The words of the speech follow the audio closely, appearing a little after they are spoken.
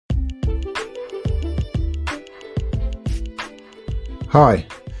Hi,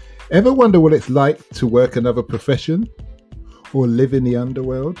 ever wonder what it's like to work another profession or live in the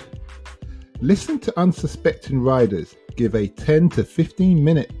underworld? Listen to unsuspecting riders give a 10 to 15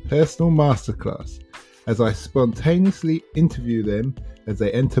 minute personal masterclass as I spontaneously interview them as they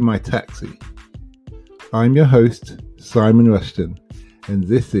enter my taxi. I'm your host, Simon Rushton, and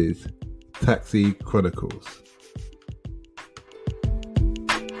this is Taxi Chronicles.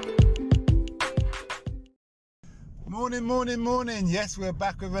 Morning. Yes, we're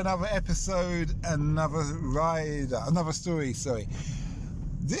back with another episode, another story.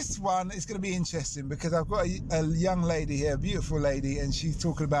 This one is going to be interesting because I've got a young lady here, a beautiful lady, and she's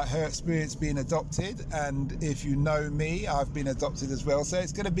talking about her experience being adopted. And if you know me, I've been adopted as well. So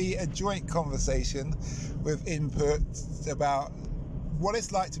it's going to be a joint conversation with input about what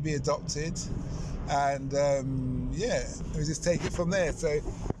it's like to be adopted. And we'll just take it from there. So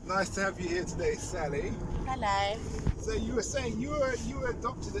nice to have you here today, Sally. Hello. So you were saying you were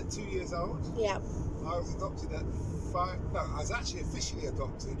adopted at 2 years old? Yeah. I was adopted at 5. No, I was actually officially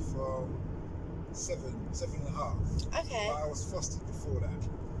adopted from 7.5. Okay. But I was fostered before that.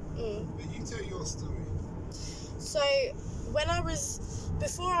 But you tell your story. So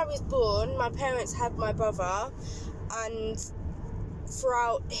before I was born, my parents had my brother, and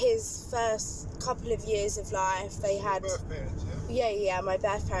throughout his first couple of years of life, they had... Your birth parents, Yeah, my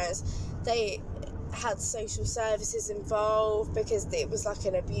birth parents. They had social services involved because it was like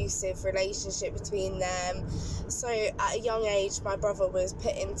an abusive relationship between them. So at a young age, my brother was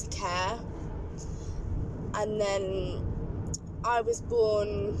put into care, and then I was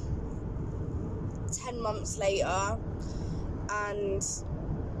born 10 months later, and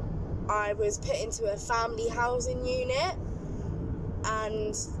I was put into a family housing unit,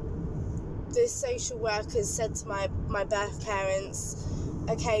 and the social workers said to my birth parents,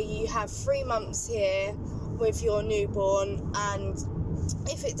 okay, you have 3 months here with your newborn, and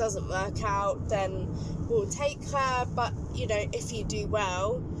if it doesn't work out, then we'll take her, but if you do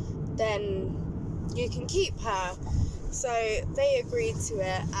well, then you can keep her. So they agreed to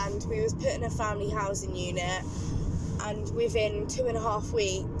it, and we was put in a family housing unit, and within 2.5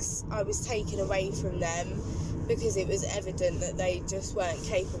 weeks I was taken away from them because it was evident that they just weren't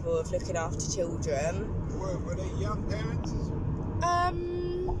capable of looking after children. Were they young parents?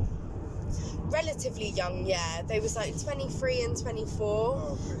 Relatively young, yeah. They was like 23 and 24.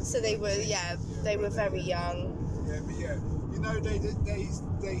 Oh, okay. So they were, they were very young. Yeah.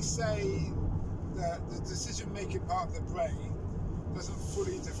 They say that the decision-making part of the brain doesn't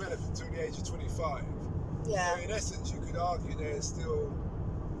fully develop until the age of 25. Yeah. So in essence, you could argue they're still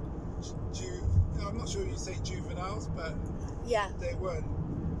I'm not sure you say juveniles, but yeah, they weren't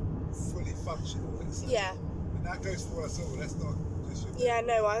fully functional, let's say. Yeah. And that goes for us all. That's not just your... Yeah,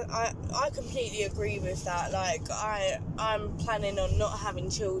 no, I completely agree with that. Like, I'm planning on not having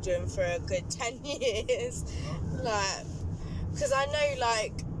children for a good 10 years. Okay. Like, because I know,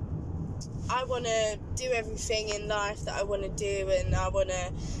 like, I want to do everything in life that I want to do, and I want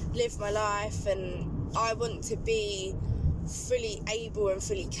to live my life, and I want to be fully able and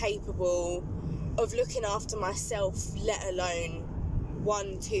fully capable of looking after myself, let alone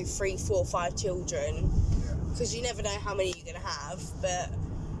 1, 2, 3, 4, 5 children, because you never know how many you're going to have. But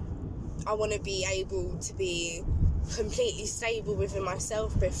I want to be able to be completely stable within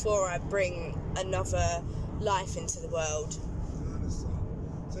myself before I bring another life into the world. I understand.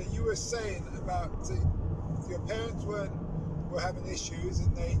 So you were saying about your parents were having issues,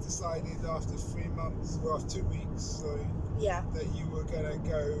 and they decided after 3 months or after 2 weeks, that you were going to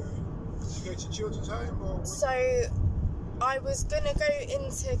go. Did you go to children's home? Or so I was going to go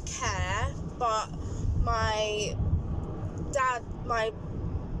into care, but my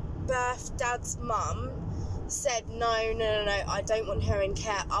birth dad's mum said, no, I don't want her in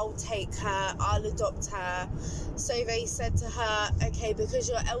care, I'll take her, I'll adopt her. So they said to her, okay, because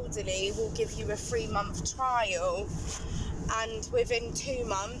you're elderly, we'll give you a 3-month trial. And within 2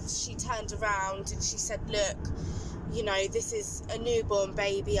 months, she turned around and she said, look, this is a newborn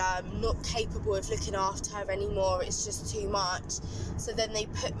baby, I'm not capable of looking after her anymore, it's just too much. So then they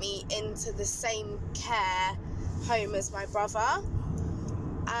put me into the same care home as my brother,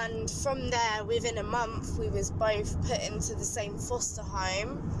 and from there, within a month, we was both put into the same foster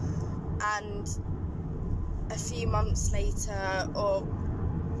home, and a few months later, or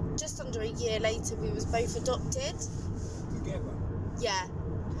just under a year later, we was both adopted. Together? Yeah,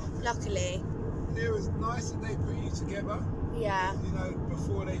 luckily. It was nice that they put you together. Yeah.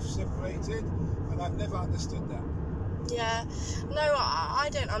 Before they've separated, and I've never understood that. Yeah. No, I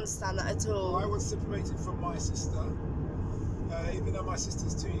don't understand that at all. I was separated from my sister, even though my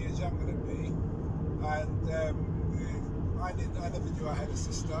sister's 2 years younger than me, and I never knew I had a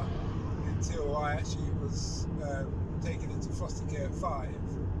sister until I actually was taken into foster care at 5.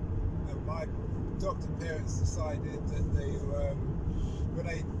 And my adopted parents decided that when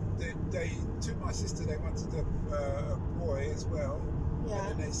they took my sister, they wanted a boy as well. Yeah.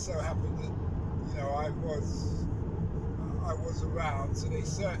 And then they so happened that, you know, I was around, so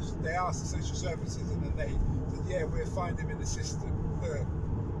they asked the social services, and then they said, yeah, we'll find him in the system.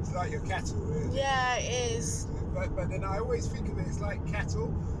 It's like your cattle, really. Yeah, it is. But then I always think of it as like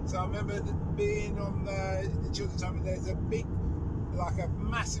cattle. So I remember being on the children's home, and there's a big, like a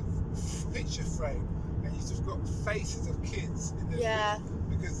massive picture frame, and you've just got faces of kids in there. Yeah.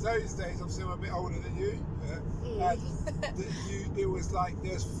 Because those days, obviously I'm a bit older than you, and it was like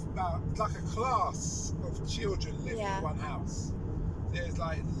there's like a class of children living in one house. There's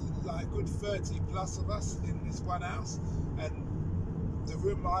like a good 30 plus of us in this one house, and the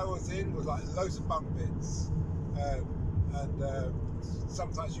room I was in was like loads of bunk beds, and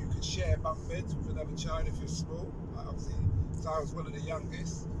sometimes you could share bunk beds with another child if you're small. Like obviously, so I was one of the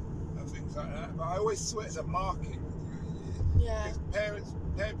youngest and things like that. But I always saw it as a marking. Yeah. Because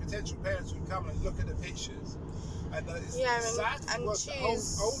potential parents would come and look at the pictures, and it's sad because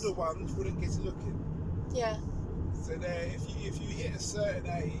the older ones wouldn't get to look in. Yeah. So if you hit a certain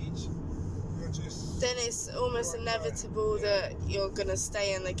age, you're just... Then it's almost inevitable that you're going to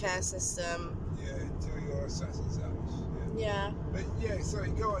stay in the care system. Yeah, until you're such and such. Yeah. But yeah,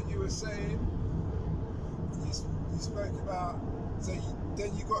 sorry, go on. You were saying, you spoke about, so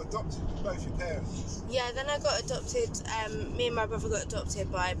then you got adopted with both your parents. Yeah, then I got adopted, me and my brother got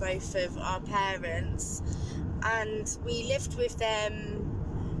adopted by both of our parents, and we lived with them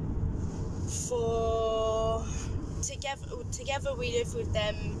together we lived with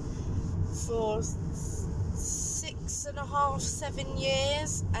them for 6.5, 7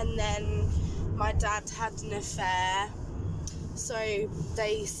 years, and then my dad had an affair, so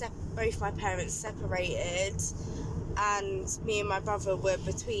both my parents separated, and me and my brother were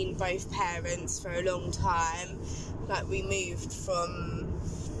between both parents for a long time. Like, we moved from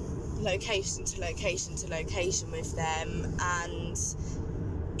location to location to location with them, and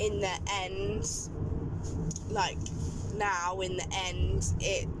in the end, like now in the end,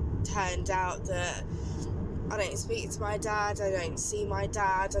 it turned out that I don't speak to my dad, I don't see my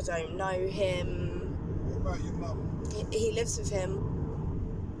dad, I don't know him. What about your mum? He lives with him.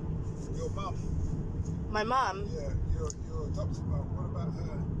 Your mum? My mum? Yeah, your adopted mum. What about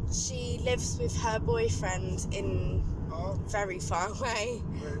her? She lives with her boyfriend in very far away.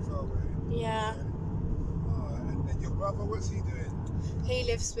 Very far away? Yeah. And your brother, what's he doing? He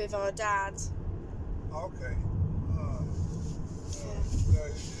lives with our dad. Okay.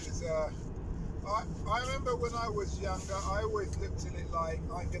 I remember when I was younger, I always looked at it like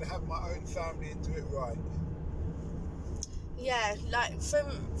I'm going to have my own family and do it right. Yeah, like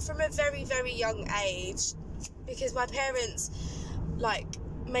from a very, very young age, because my parents like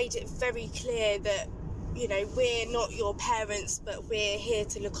made it very clear that, you know, we're not your parents, but we're here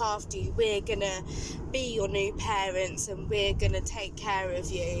to look after you. We're gonna be your new parents, and we're gonna take care of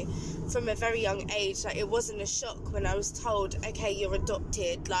you. From a very young age, like, it wasn't a shock when I was told, okay, you're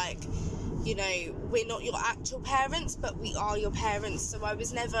adopted, like, you know, we're not your actual parents, but we are your parents. So I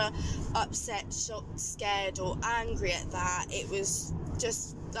was never upset, shocked, scared, or angry at that. It was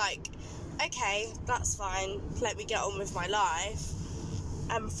just like, okay, that's fine, let me get on with my life.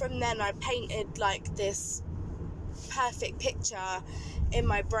 And from then I painted like this perfect picture in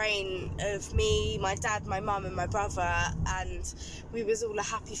my brain of me, my dad, my mum and my brother, and we was all a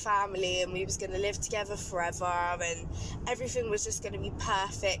happy family, and we was going to live together forever, and everything was just going to be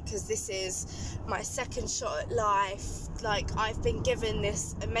perfect, because this is my second shot at life. Like, I've been given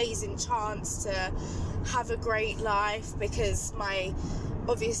this amazing chance to have a great life, because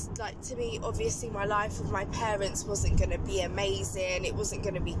obviously my life with my parents wasn't going to be amazing, it wasn't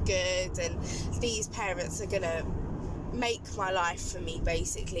going to be good, and these parents are going to make my life for me,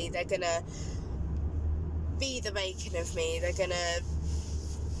 basically. They're going to be the making of me, they're going to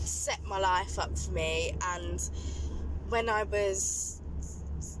set my life up for me. And when I was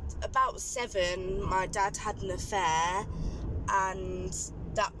about 7, my dad had an affair, and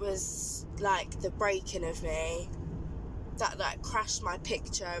that was like the breaking of me. That like crashed my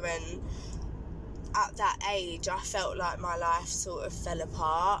picture, and at that age I felt like my life sort of fell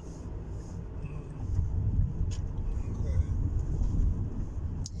apart.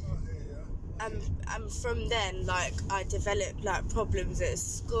 And from then, like, I developed like problems at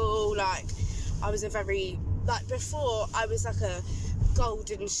school. Like, I was before I was like a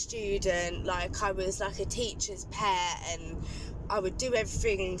golden student, like I was like a teacher's pet, and I would do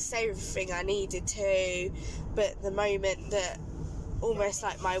everything, say everything I needed to, but the moment that almost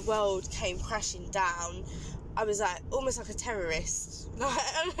like my world came crashing down, I was like almost like a terrorist.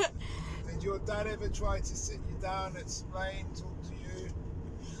 Did your dad ever try to sit you down, explain, talk to you?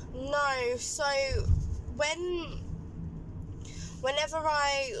 No, so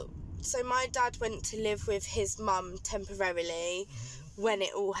so my dad went to live with his mum temporarily when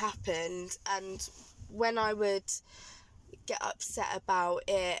it all happened, and when I would get upset about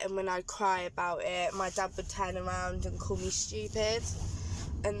it and when I'd cry about it, my dad would turn around and call me stupid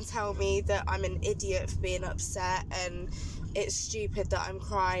and tell me that I'm an idiot for being upset and it's stupid that I'm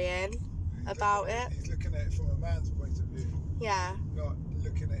crying about it. He's looking at it from a man's point of view. Yeah. Not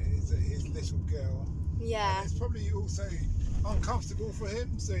looking at it as his little girl. Yeah. And it's probably also uncomfortable for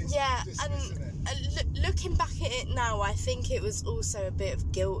him, so he's dismissing it. Looking back at it now, I think it was also a bit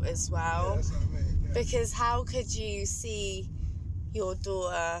of guilt as well. Yeah, that's what I mean, yeah. Because how could you see your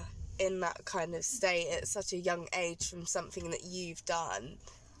daughter in that kind of state at such a young age from something that you've done?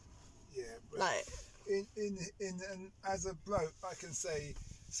 Yeah, but like and as a bloke, I can say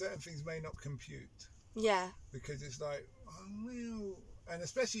certain things may not compute. Yeah. Because it's like, oh no, and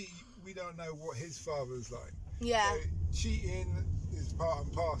especially we don't know what his father's like. Yeah. So cheating is part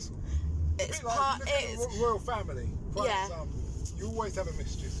and parcel. It's a bit part. Look at the royal family, for example. You always have a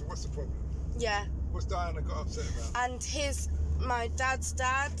mistress. So what's the problem? Yeah. What's Diana got upset about? And my dad's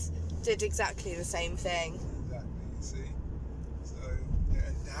dad did exactly the same thing. Exactly. You see. So, yeah,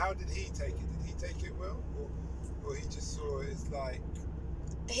 and how did he take it? Did he take it well, or he just saw it as like?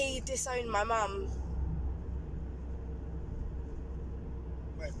 He disowned my mum.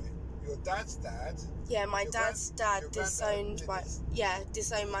 Wait. Your dad's dad? Yeah, my dad's dad disowned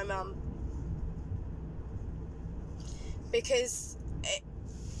my mum. Because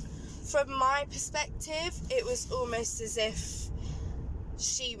from my perspective, it was almost as if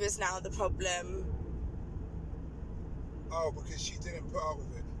she was now the problem. Oh, because she didn't put up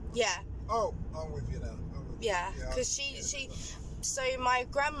with it? Yeah. Oh, I'm with you now. Yeah, because she so my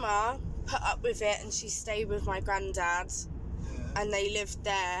grandma put up with it and she stayed with my granddad. And they lived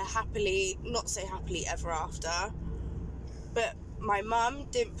there happily, not so happily ever after. But my mum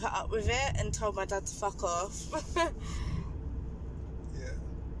didn't put up with it and told my dad to fuck off. Yeah.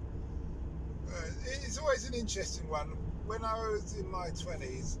 It's always an interesting one. When I was in my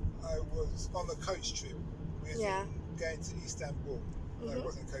 20s, I was on the coach trip. We were going to Istanbul. No, it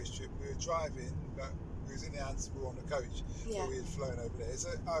wasn't a coach trip. We were driving, but we was in Istanbul on the coach. Yeah. So we had flown over there. So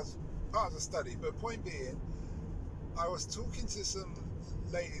I was part of the study. But point being, I was talking to some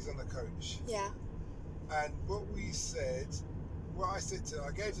ladies on the coach. Yeah. And what I said to them,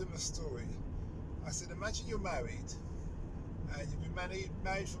 I gave them a story. I said, imagine you're married and you've been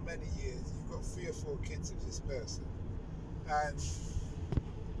married for many years. You've got 3 or 4 kids with this person. And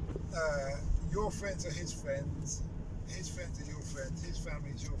your friends are his friends are your friends, his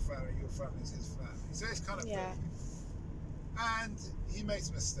family is your family, your family is his family. So it's kind of perfect. And he makes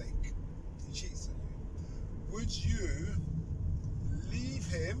a mistake. He cheats on you. Would you leave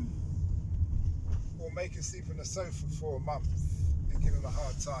him or make him sleep on the sofa for a month and give him a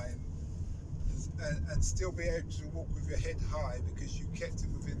hard time and still be able to walk with your head high because you kept it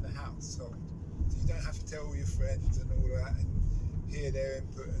within the household? So you don't have to tell all your friends and all that and hear their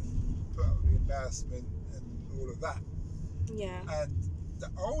input and put up with the embarrassment and all of that. Yeah. And the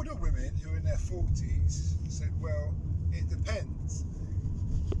older women who are in their 40s said, well, it depends.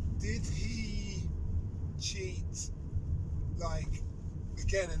 Did he cheat like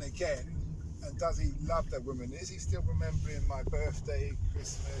again and again? And does he love that woman? Is he still remembering my birthday,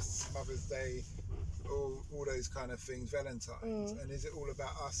 Christmas, Mother's Day, all those kind of things, Valentine's? And is it all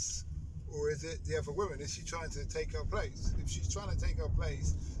about us? Or is it the other woman? Is she trying to take her place? If she's trying to take her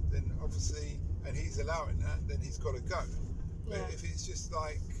place, then obviously, and he's allowing that, then he's got to go. But if it's just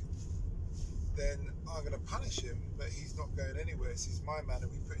like, then I'm going to punish him, but he's not going anywhere. He's my man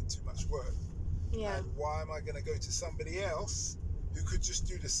and we put in too much work. Yeah. And why am I going to go to somebody else who could just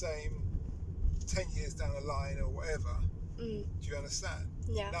do the same 10 years down the line or whatever? Do you understand?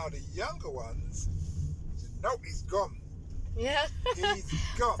 Yeah. Now the younger ones said, nope, he's gone. Yeah. He's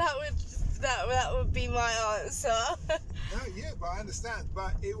gone. that would be my answer. No, yeah, but I understand.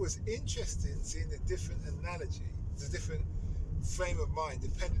 But it was interesting seeing the different analogy, the different frame of mind,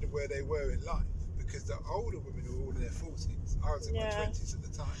 depending on where they were in life. Because the older women were all in their 40s. I was in my 20s at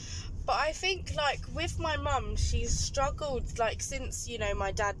the time. But I think, like, with my mum, she's struggled, like, since, you know,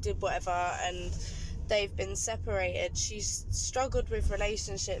 my dad did whatever and they've been separated, she's struggled with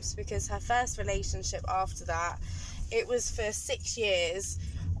relationships because her first relationship after that, it was for 6 years,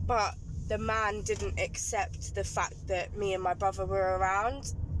 but the man didn't accept the fact that me and my brother were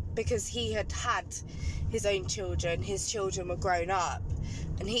around, because he had his own children. His children were grown up,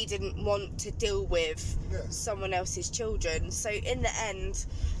 and he didn't want to deal with someone else's children. So in the end,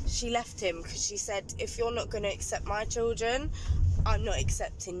 she left him, because she said, if you're not going to accept my children, I'm not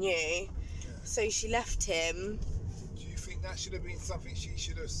accepting you. Yeah. So she left him. Do you think that should have been something she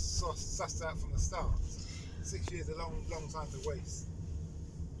should have sussed out from the start? 6 years, a long time to waste.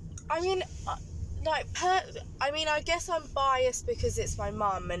 I mean, I guess I'm biased because it's my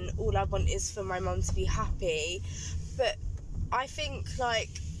mum, and all I want is for my mum to be happy. But I think, like,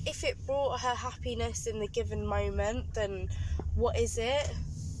 if it brought her happiness in the given moment, then what is it?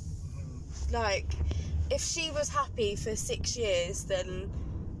 Like, if she was happy for 6 years, then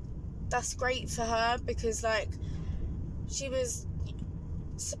that's great for her, because, like, she was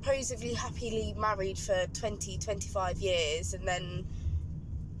supposedly happily married for 25 years, and then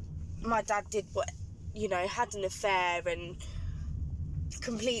my dad did had an affair and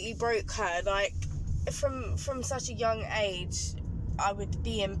completely broke her. Like, from such a young age, I would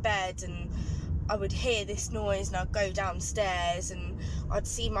be in bed and I would hear this noise, and I'd go downstairs and I'd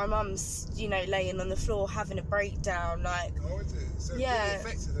see my mum, laying on the floor having a breakdown. Like, oh, is it? So it really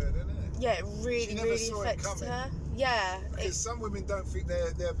affected her, didn't it? Yeah, it really affected her. Yeah. Because some women don't think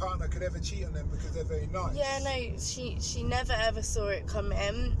their partner could ever cheat on them because they're very nice. Yeah, no, she never ever saw it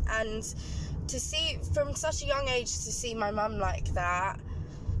coming. And to see, from such a young age, to see my mum like that,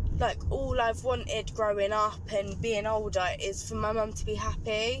 like, all I've wanted growing up and being older is for my mum to be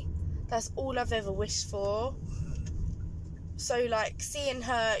happy. That's all I've ever wished for. So, like, seeing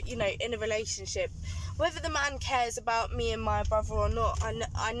her, in a relationship, whether the man cares about me and my brother or not,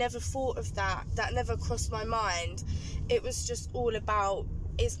 I never thought of that. That never crossed my mind. It was just all about,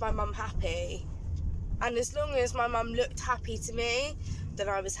 is my mum happy? And as long as my mum looked happy to me, then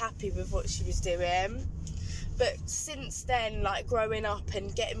I was happy with what she was doing. But since then, like, growing up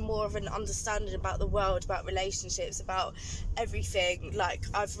and getting more of an understanding about the world, about relationships, about everything, like,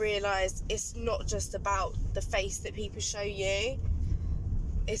 I've realised it's not just about the face that people show you.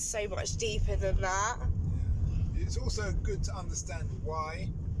 It's so much deeper than that. Yeah. It's also good to understand why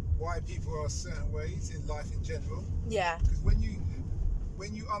people are certain ways in life in general. Yeah. Because when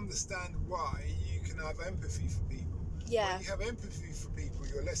you understand why, you can have empathy for people. Yeah. When you have empathy for people,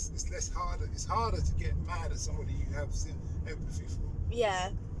 it's harder to get mad at somebody you have empathy for. Yeah.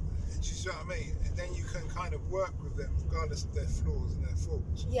 Do you see what I mean? And then you can kind of work with them regardless of their flaws and their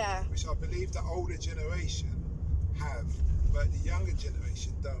faults. Yeah. Which I believe the older generation have, but the younger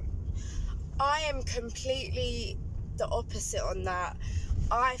generation don't. I am completely the opposite on that.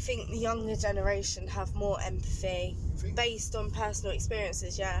 I think the younger generation have more empathy based on personal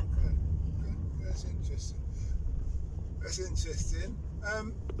experiences, yeah. Okay. That's interesting.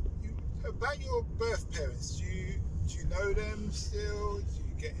 About your birth parents, do you know them still? Do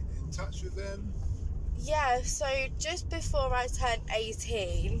you get in touch with them? Yeah, so just before I turned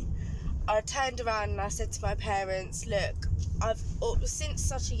 18, I turned around and I said to my parents, look, since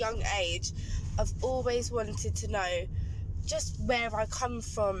such a young age, I've always wanted to know just where I come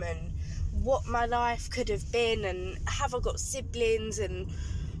from and what my life could have been, and have I got siblings, and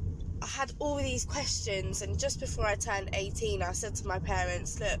I had all these questions. And just before I turned 18, I said to my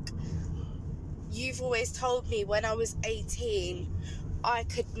parents, look, you've always told me when I was 18 I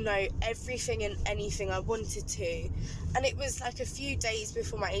could know everything and anything I wanted to. And it was like a few days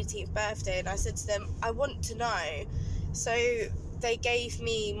before my 18th birthday, and I said to them, I want to know. So they gave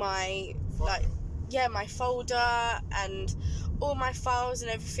me my my folder and all my files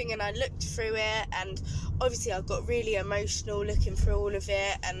and everything, and I looked through it, and obviously I got really emotional looking through all of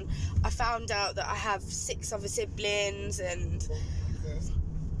it, and I found out that I have 6 other siblings, and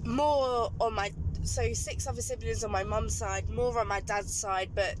more on my 6 other siblings on my mum's side, more on my dad's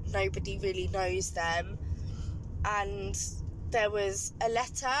side, but nobody really knows them. And there was a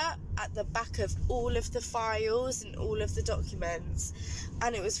letter at the back of all of the files and all of the documents,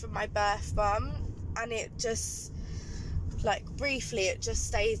 and it was from my birth mum, and it just, like, briefly, it just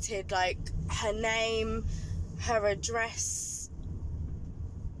stated, like, her name, her address,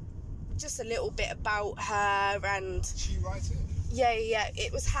 just a little bit about her. And did she write it? Yeah,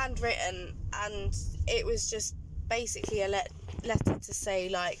 it was handwritten, and it was just basically a letter to say,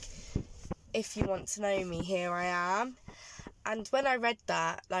 like, if you want to know me, here I am. And when I read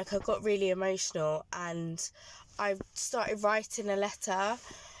that, like, I got really emotional, and I started writing a letter,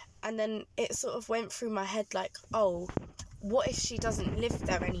 and then it sort of went through my head, like, oh, what if she doesn't live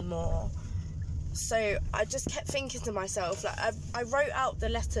there anymore? So I just kept thinking to myself, like, I wrote out the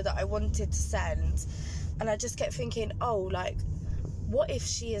letter that I wanted to send, and I just kept thinking, oh, like, what if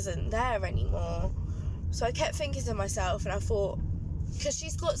she isn't there anymore? So I kept thinking to myself, and I thought, because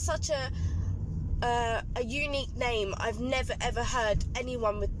she's got such a unique name. I've never ever heard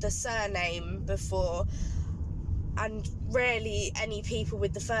anyone with the surname before, and rarely any people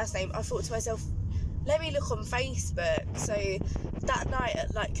with the first name. I thought to myself, let me look on Facebook. So that night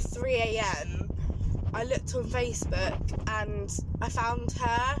at like 3 a.m, I looked on Facebook and I found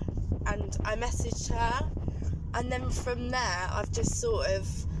her and I messaged her, and then from there I've just sort of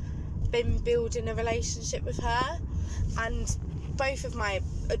been building a relationship with her, and both of my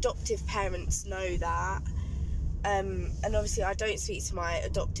adoptive parents know that, and obviously I don't speak to my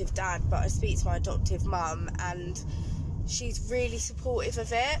adoptive dad, but I speak to my adoptive mum, and she's really supportive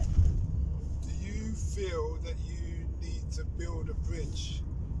of it. Do you feel that you need to build a bridge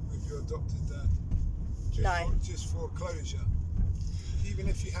with your adopted dad? Just for closure? Even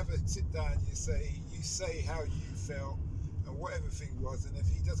if you have a sit down, you say how you felt and what everything was, and if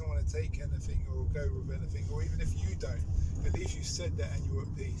he doesn't want to take anything or go with anything, or even if you don't, at least you said that and you're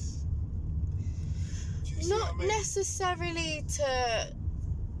at peace. Do you see what I mean? Necessarily to...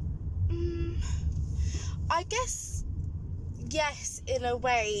 I guess, yes, in a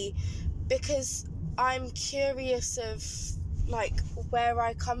way, because I'm curious of, like, where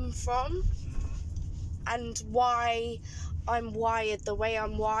I come from and why I'm wired the way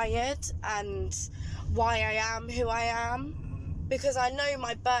I'm wired and why I am who I am. Because I know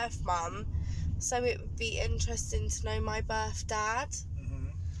my birth mum, so it would be interesting to know my birth dad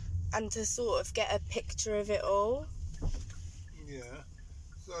and to sort of get a picture of it all. Yeah.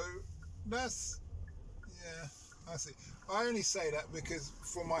 So that's... Yeah, I see. I only say that because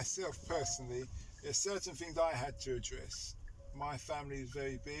for myself personally, there's certain things I had to address. My family is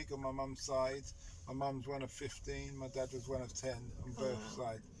very big on my mum's side. My mum's one of 15, my dad was one of 10 on both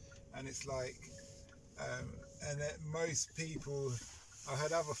sides. And it's like, and that most people, I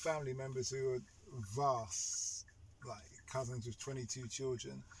had other family members who were vast, like cousins with 22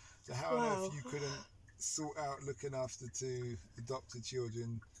 children. So how on earth you couldn't sort out looking after 2 adopted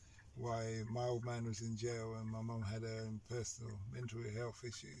children while my old man was in jail and my mum had her own personal mental health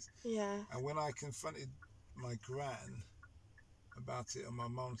issues. Yeah. And when I confronted my gran about it on my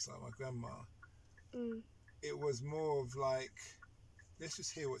mum's side, my grandma, it was more of like, let's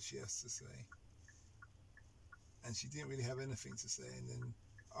just hear what she has to say. And she didn't really have anything to say. And then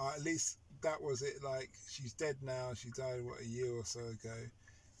at least that was it. Like, she's dead now. She died, a year or so ago.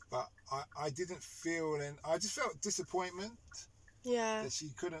 But I didn't feel, and I just felt disappointment. Yeah. That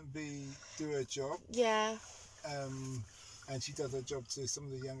she couldn't do her job. Yeah. And she does her job to some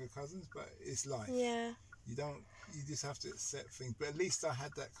of the younger cousins, but it's life. Yeah. You just have to accept things. But at least I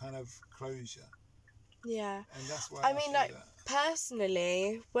had that kind of closure. Yeah. And that's why I mean, like,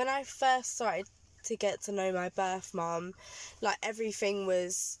 personally, when I first started to get to know my birth mum, like, everything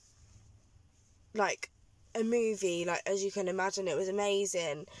was like a movie, like, as you can imagine. It was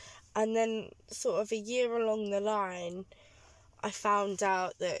amazing. And then sort of a year along the line, I found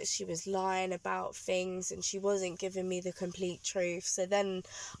out that she was lying about things and she wasn't giving me the complete truth. So then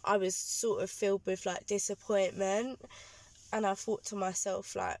I was sort of filled with, like, disappointment. And I thought to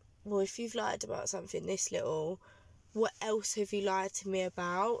myself, like, well, if you've lied about something this little, what else have you lied to me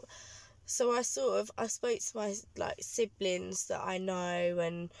about? So I spoke to my, like, siblings that I know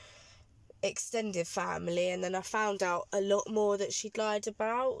and extended family, and then I found out a lot more that she'd lied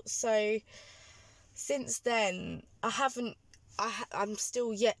about. So since then, I'm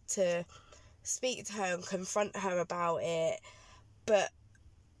still yet to speak to her and confront her about it. But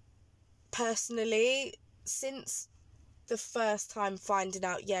personally, since the first time finding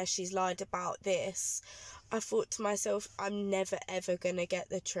out, she's lied about this, I thought to myself, I'm never ever gonna get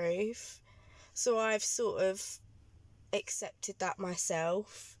the truth. So I've sort of accepted that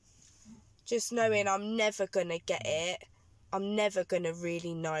myself, just knowing I'm never gonna get it. I'm never gonna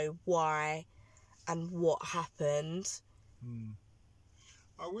really know why and what happened.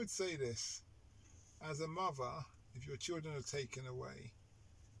 I would say this, as a mother, if your children are taken away,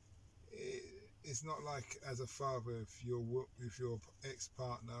 it's not like as a father if your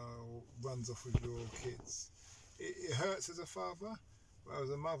ex-partner runs off with your kids. It hurts as a father, but as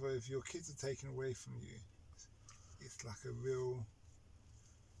a mother, if your kids are taken away from you, it's like a real...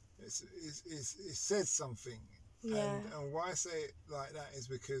 It says something. Yeah. And why I say it like that is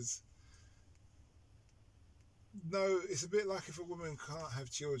because... No, it's a bit like if a woman can't have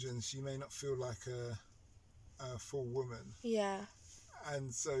children, she may not feel like a full woman. Yeah.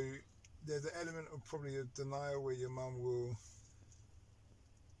 And so there's an element of probably a denial where your mum will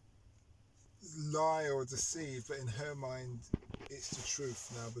lie or deceive, but in her mind it's the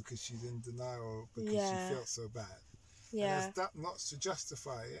truth now because she's in denial because she felt so bad. Yeah. And that's not to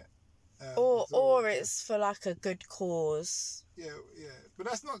justify it. Or it's for like a good cause. Yeah. But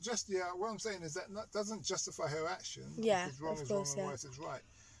that's not just, what I'm saying is that doesn't justify her action. Yeah, Because wrong of is course, wrong and right is right.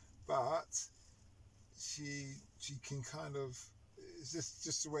 But she can kind of, it's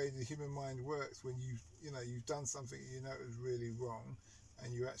just the way the human mind works. When you've done something it was really wrong,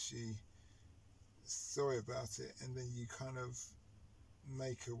 and you actually sorry about it, and then you kind of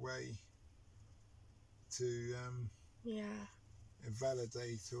make a way to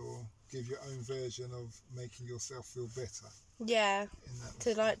invalidate or give your own version of making yourself feel better. Yeah,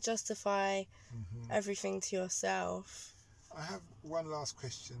 to like justify everything to yourself. I have one last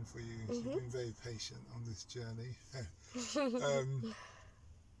question for you. You've been very patient on this journey.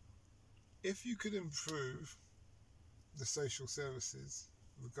 If you could improve the social services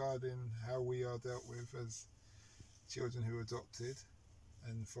regarding how we are dealt with as children who are adopted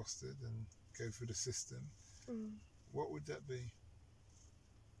and fostered and go through the system, what would that be?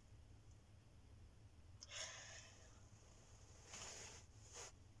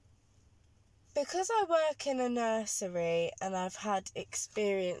 Because I work in a nursery and I've had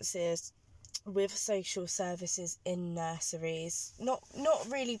experiences with social services in nurseries, not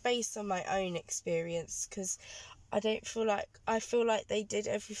really based on my own experience, because I feel like they did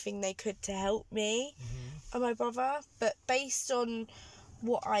everything they could to help me and my brother, but based on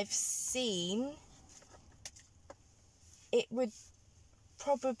what I've seen, it would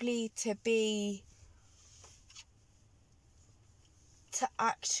probably be to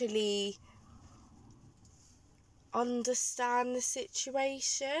actually understand the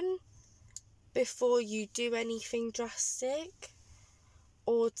situation before you do anything drastic,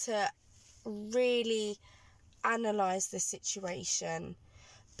 or to really analyse the situation,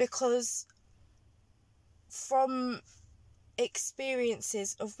 because from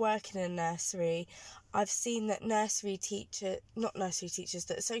experiences of working in a nursery, I've seen that that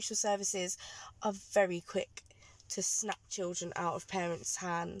social services are very quick to snap children out of parents'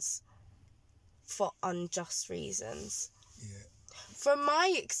 hands for unjust reasons. Yeah. From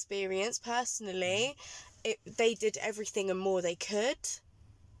my experience, personally, they did everything and more they could.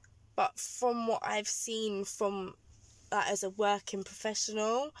 But from what I've seen from as a working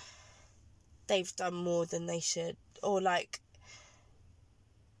professional, they've done more than they should, or like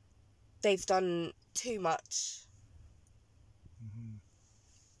they've done too much.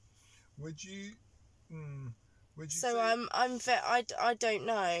 Would you So say, I don't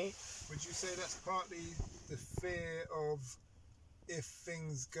know. would you say that's partly the fear of if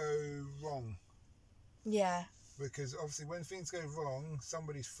things go wrong? Yeah. Because obviously when things go wrong,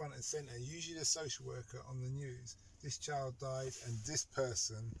 somebody's front and centre, usually the social worker on the news. This child died and this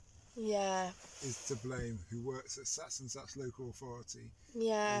person is to blame, who works at such and such local authority.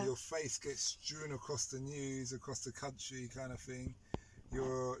 Yeah. And your face gets strewn across the news, across the country kind of thing.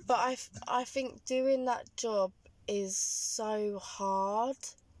 But I think doing that job is so hard.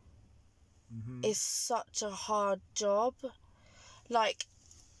 It's such a hard job. Like,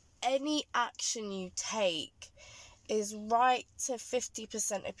 any action you take is right to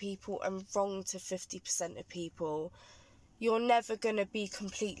 50% of people and wrong to 50% of people. You're never going to be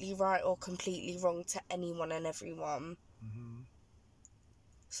completely right or completely wrong to anyone and everyone.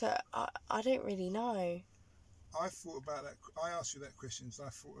 So I don't really know. I thought about that. I asked you that question, so I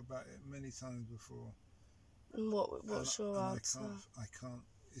thought about it many times before. What's your answer? I can't.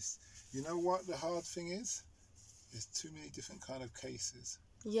 It's, you know what the hard thing is? There's too many different kind of cases.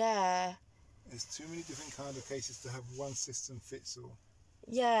 Yeah. There's too many different kind of cases to have one system fits all.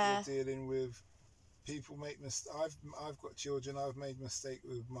 Yeah. You're dealing with people make mistakes. I've got children. I've made mistakes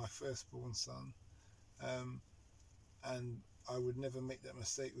with my firstborn son, and I would never make that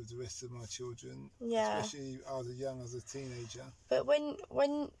mistake with the rest of my children. Yeah. Especially as a teenager. But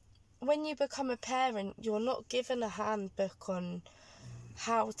when you become a parent, you're not given a handbook on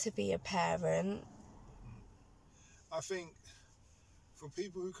how to be a parent. I think for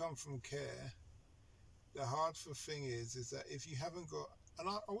people who come from care, the hard thing is that if you haven't got, and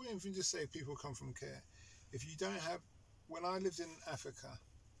I wouldn't even just say people come from care, if you don't have, when I lived in Africa,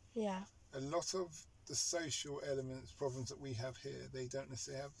 a lot of the social elements, problems that we have here, they don't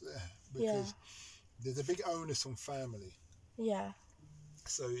necessarily have there, because there's a big onus on family. Yeah.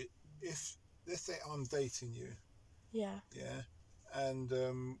 So if, let's say I'm dating you. Yeah. Yeah. And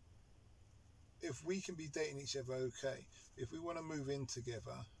if we can be dating each other, okay. If we want to move in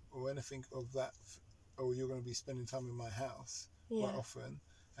together or anything of that, or you're going to be spending time in my house quite often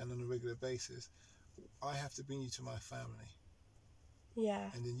and on a regular basis, I have to bring you to my family.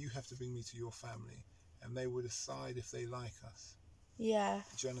 Yeah. And then you have to bring me to your family, and they will decide if they like us. Yeah.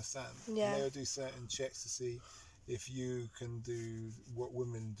 Do you understand? Yeah. And they'll do certain checks to see if you can do what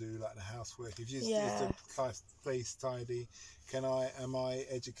women do, like the housework, if is Yeah. the place tidy, am I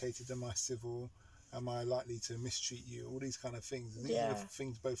educated, am I civil, am I likely to mistreat you, all these kind of things. These are the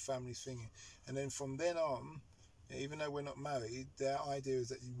things both families thinking. And then from then on, even though we're not married, their idea is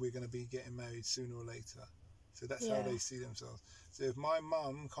that we're going to be getting married sooner or later. So that's how they see themselves. So if my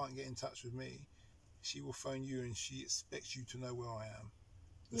mum can't get in touch with me, she will phone you and she expects you to know where I am.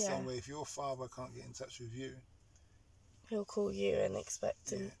 The same way, if your father can't get in touch with you, he'll call you and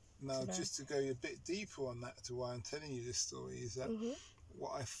expect him. Now, just to go a bit deeper on that, to why I'm telling you this story, is that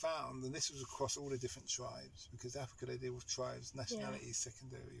what I found, and this was across all the different tribes, because Africa, they deal with tribes, nationality,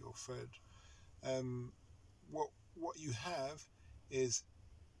 secondary or third. What you have is,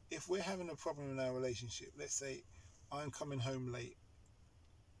 if we're having a problem in our relationship, let's say I'm coming home late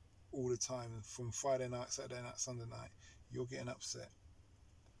all the time from Friday night, Saturday night, Sunday night, you're getting upset.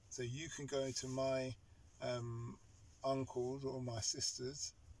 So you can go to my uncles or my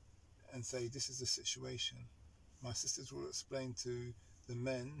sisters and say, this is the situation. My sisters will explain to the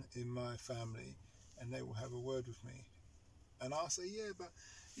men in my family and they will have a word with me. And I'll say, yeah, but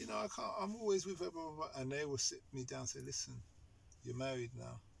I can't, I'm always with her, blah, blah, blah. And they will sit me down and say, listen, you're married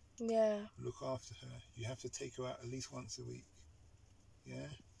now. Yeah. Look after her. You have to take her out at least once a week. Yeah?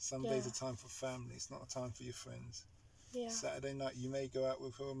 Sundays are time for family. It's not a time for your friends. Yeah. Saturday night, you may go out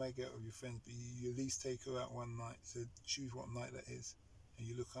with her or may go out with your friends, but you at least take her out one night. So choose what night that is, and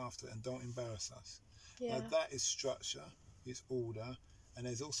you look after her and don't embarrass us. Yeah. Now that is structure, it's order, and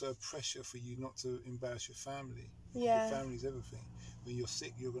there's also a pressure for you not to embarrass your family. Yeah. Your family's everything. When you're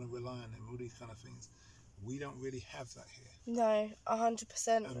sick, you're going to rely on them, all these kind of things. We don't really have that here. No,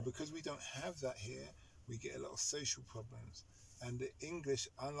 100%. And because we don't have that here, we get a lot of social problems. And the English,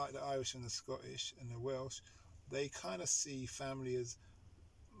 unlike the Irish and the Scottish and the Welsh, they kind of see family as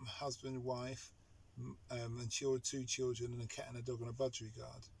husband, wife, and two children, and a cat and a dog and a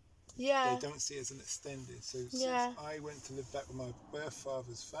budgerigard. Yeah. They don't see it as an extended. So since I went to live back with my birth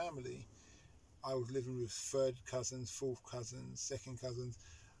father's family, I was living with third cousins, fourth cousins, second cousins,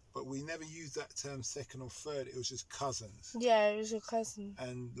 but we never used that term second or third. It was just cousins. Yeah, it was your cousin.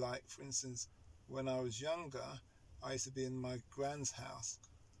 And like, for instance, when I was younger, I used to be in my grand's house,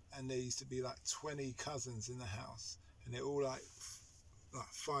 and there used to be like 20 cousins in the house, and they're all like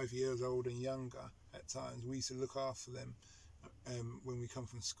 5 years old and younger at times. We used to look after them when we come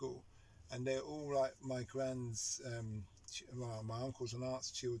from school, and they're all like my grand's, my uncles and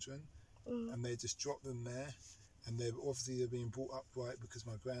aunts' children, and they just drop them there, and they're being brought up right because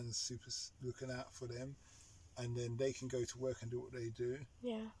my grand's super looking out for them, and then they can go to work and do what they do.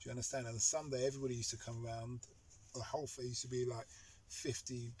 Yeah. Do you understand? And Sunday, everybody used to come around. The whole thing used to be like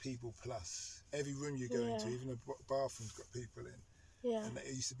 50 people plus. Every room you go into, even the bathroom's got people in. Yeah. And it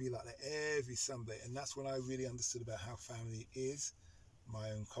used to be like that every Sunday. And that's when I really understood about how family is,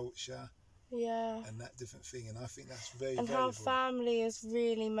 my own culture, and that different thing. And I think that's very valuable. And how family is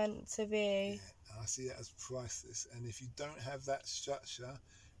really meant to be. Yeah, and I see that as priceless. And if you don't have that structure,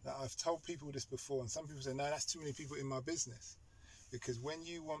 now I've told people this before, and some people say, no, that's too many people in my business. Because when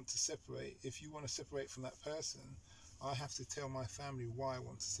you want to separate, if you want to separate from that person, I have to tell my family why I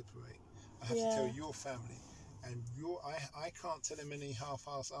want to separate. I have to tell your family. And I can't tell them any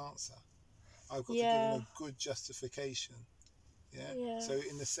half-ass answer. I've got to give them a good justification. Yeah? So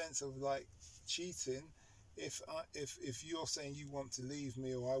in the sense of like cheating, if you're saying you want to leave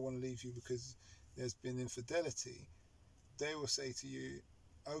me or I want to leave you because there's been infidelity, they will say to you,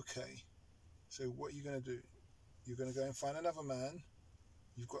 okay, so what are you going to do? You're going to go and find another man,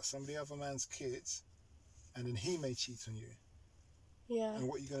 you've got somebody other man's kids, and then he may cheat on you. Yeah. And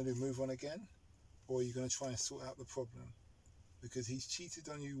what are you going to do, move on again? Or are you going to try and sort out the problem? Because he's cheated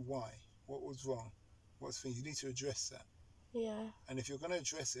on you, why? What was wrong? What's the thing? You need to address that. Yeah. And if you're going to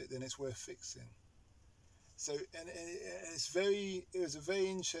address it, then it's worth fixing. So, and it was a very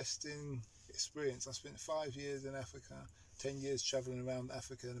interesting experience. I spent 5 years in Africa, 10 years traveling around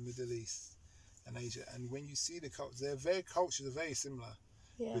Africa and the Middle East and Asia. And when you see the cultures, cultures are very similar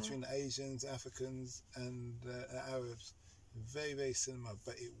between the Asians, Africans, and Arabs. Very, very similar,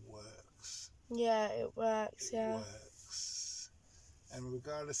 but it works. Yeah, it works. It works. And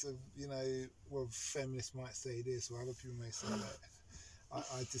regardless of, well, feminists might say this or other people may say that,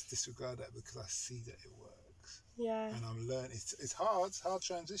 I just disregard that because I see that it works. Yeah. And I'm learning. It's hard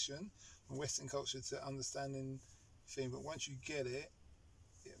transition from Western culture to understanding thing, but once you get it,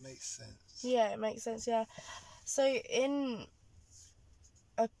 it makes sense. Yeah, it makes sense, yeah. So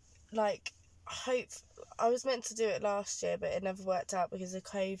I was meant to do it last year, but it never worked out because of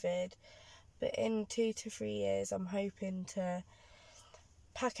COVID. But in 2 to 3 years, I'm hoping to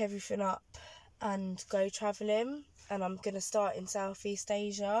pack everything up and go travelling, and I'm going to start in Southeast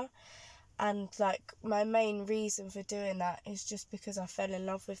Asia. And like my main reason for doing that is just because I fell in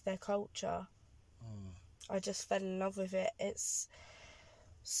love with their culture. I just fell in love with it. It's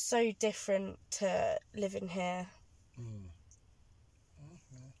so different to living here.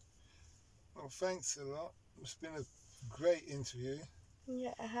 Okay. Well, thanks a lot. It's been a great interview.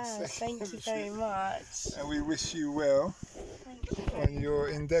 Yeah, it has. Thank you very much. And we wish you well on your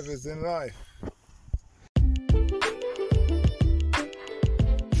endeavours in life.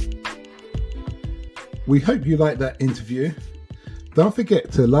 We hope you liked that interview. Don't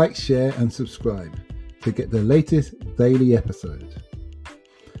forget to like, share and subscribe to get the latest daily episode.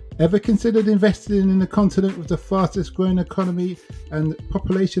 Ever considered investing in the continent with the fastest growing economy and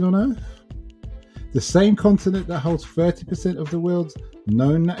population on Earth? The same continent that holds 30% of the world's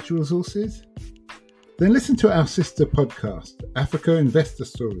known natural resources? Then listen to our sister podcast, Africa Investor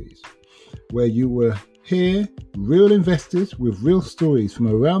Stories, where you will hear real investors with real stories from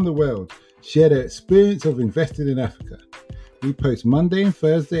around the world share their experience of investing in Africa. We post Monday and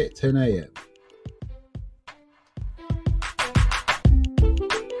Thursday at 10 a.m.